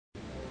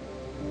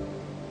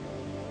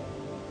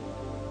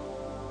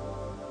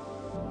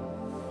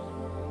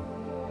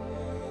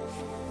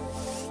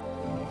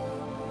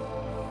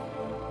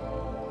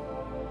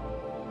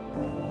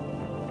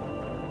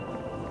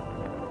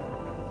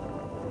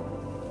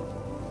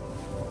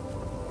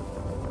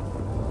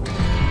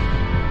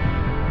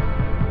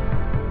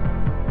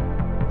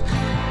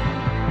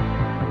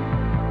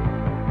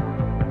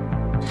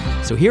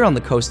So here on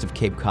the coast of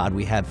Cape Cod,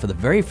 we have, for the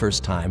very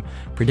first time,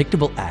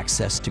 predictable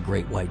access to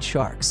great white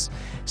sharks.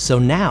 So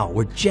now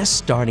we're just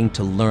starting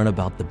to learn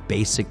about the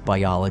basic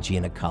biology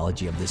and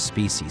ecology of this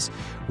species.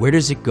 Where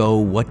does it go?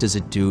 What does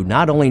it do?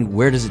 Not only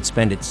where does it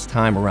spend its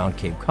time around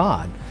Cape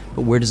Cod,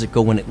 but where does it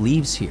go when it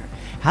leaves here?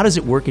 How does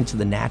it work into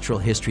the natural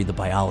history, the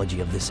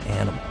biology of this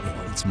animal,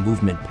 its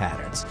movement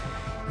patterns?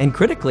 And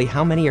critically,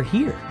 how many are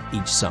here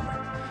each summer?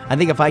 I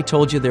think if I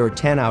told you there were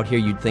 10 out here,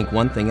 you'd think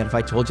one thing, and if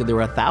I told you there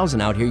were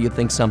 1,000 out here, you'd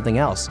think something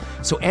else.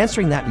 So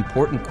answering that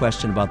important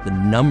question about the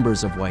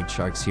numbers of white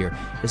sharks here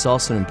is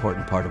also an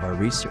important part of our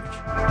research.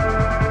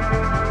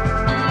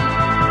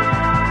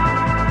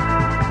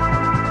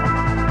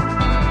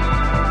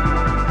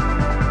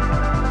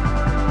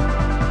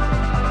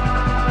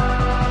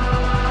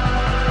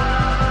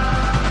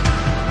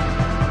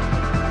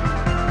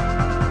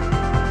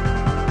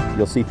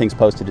 You'll see things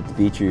posted at the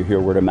beach, or you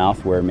hear word of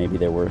mouth where maybe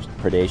there were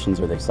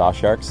predations or they saw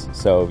sharks.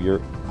 So your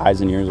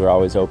eyes and ears are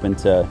always open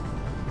to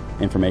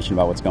information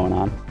about what's going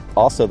on.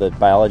 Also, the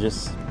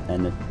biologists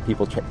and the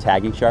people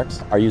tagging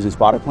sharks are using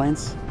spotter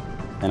planes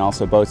and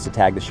also boats to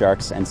tag the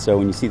sharks. And so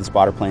when you see the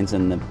spotter planes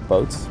and the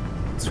boats,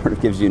 it sort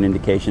of gives you an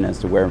indication as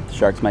to where the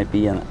sharks might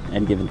be at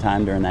any given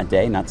time during that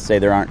day. Not to say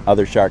there aren't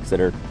other sharks that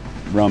are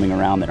roaming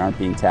around that aren't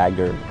being tagged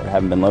or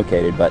haven't been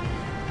located, but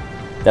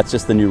that's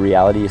just the new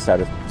reality. You start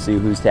to see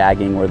who's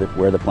tagging, where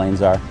the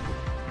planes are.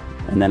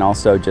 And then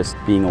also just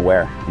being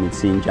aware. I mean,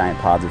 seeing giant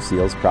pods of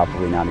seals,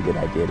 probably not a good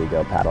idea to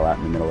go paddle out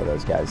in the middle of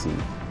those guys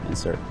and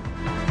surf.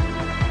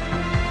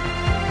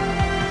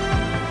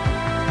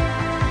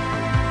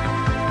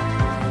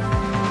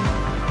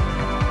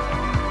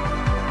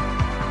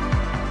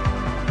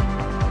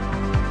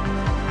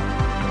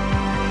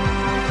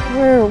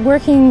 We're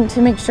working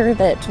to make sure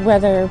that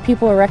whether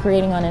people are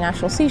recreating on a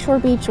natural seashore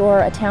beach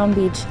or a town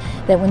beach,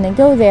 that when they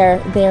go there,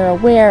 they're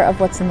aware of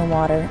what's in the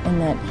water,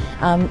 and that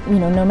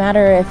no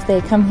matter if they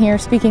come here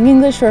speaking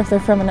English or if they're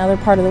from another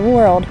part of the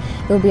world,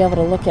 they'll be able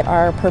to look at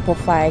our purple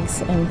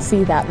flags and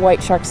see that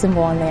white shark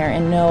symbol on there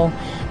and know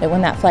that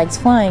when that flag's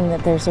flying,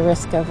 that there's a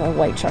risk of a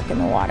white shark in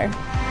the water.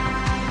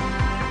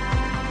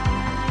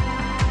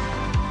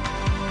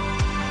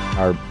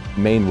 Our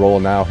main role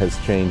now has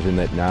changed in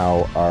that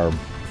now our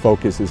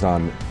focus is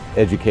on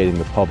educating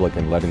the public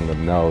and letting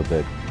them know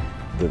that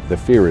the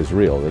fear is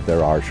real, that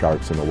there are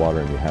sharks in the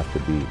water, and you have to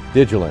be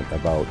vigilant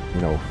about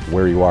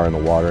where you are in the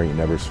water. You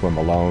never swim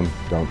alone.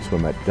 Don't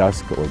swim at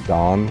dusk or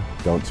dawn.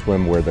 Don't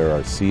swim where there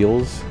are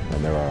seals,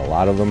 and there are a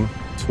lot of them.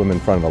 Swim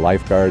in front of the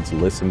lifeguards,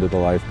 listen to the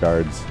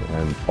lifeguards,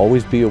 and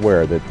always be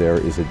aware that there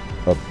is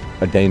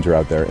a danger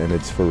out there, and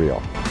it's for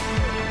real.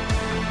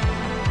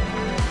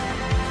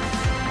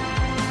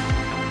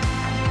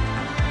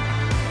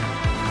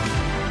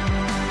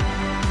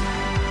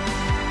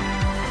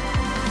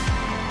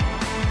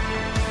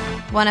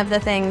 One of the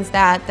things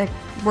that the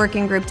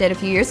working group did a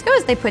few years ago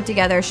is they put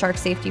together a shark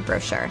safety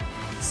brochure.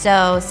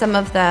 So some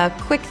of the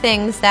quick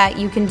things that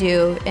you can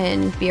do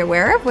and be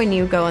aware of when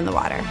you go in the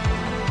water.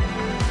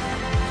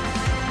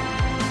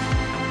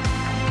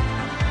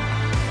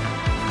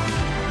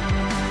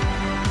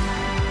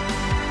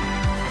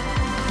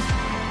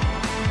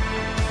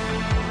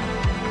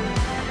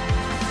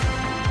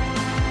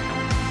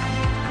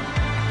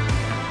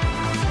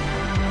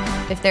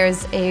 If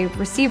there's a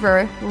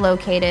receiver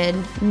located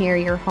near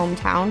your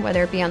hometown,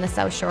 whether it be on the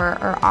South Shore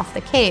or off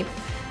the Cape,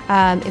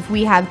 if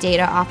we have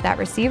data off that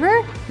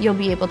receiver, you'll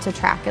be able to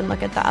track and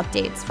look at the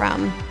updates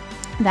from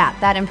that.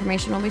 That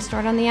information will be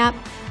stored on the app,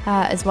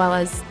 as well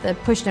as the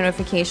push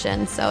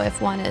notification, so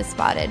if one is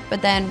spotted.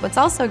 But then what's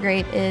also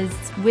great is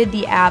with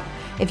the app,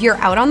 if you're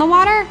out on the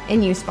water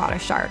and you spot a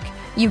shark,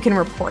 you can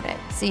report it.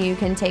 So you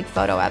can take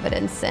photo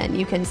evidence and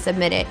you can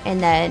submit it,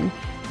 and then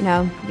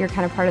you're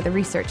kind of part of the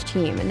research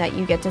team, and that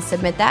you get to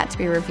submit that to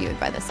be reviewed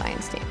by the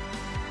science team.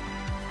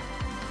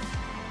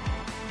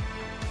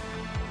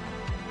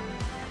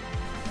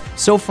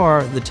 So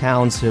far, the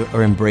towns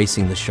are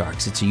embracing the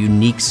sharks. It's a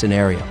unique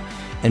scenario,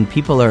 and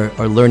people are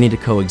learning to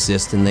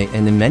coexist, and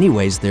in many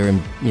ways they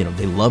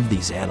love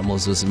these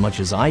animals as much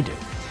as I do.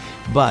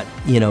 But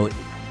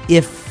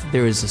if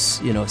there is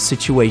a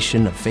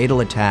situation, a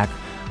fatal attack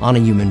on a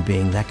human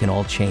being, that can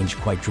all change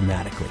quite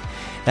dramatically.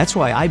 That's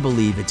why I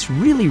believe it's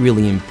really,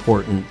 really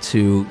important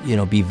to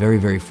be very,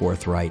 very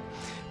forthright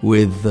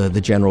with the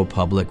general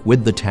public,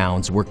 with the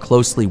towns, work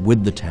closely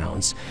with the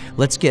towns.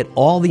 Let's get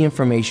all the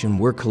information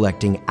we're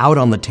collecting out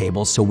on the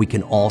table so we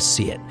can all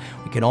see it.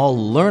 We can all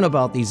learn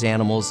about these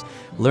animals,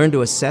 learn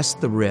to assess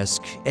the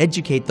risk,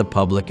 educate the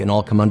public, and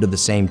all come under the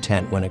same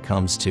tent when it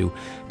comes to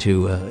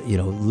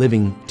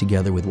living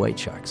together with white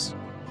sharks.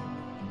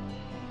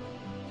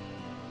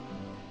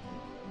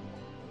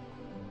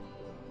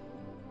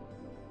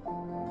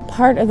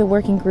 Part of the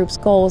working group's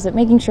goal is that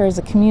making sure as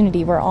a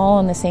community we're all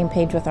on the same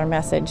page with our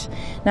message.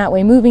 That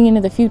way, moving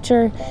into the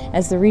future,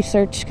 as the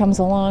research comes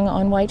along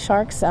on white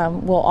sharks,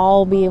 we'll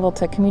all be able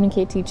to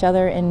communicate to each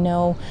other and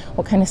know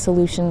what kind of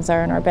solutions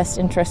are in our best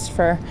interest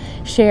for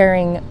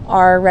sharing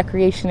our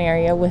recreation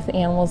area with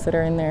animals that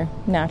are in their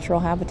natural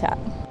habitat.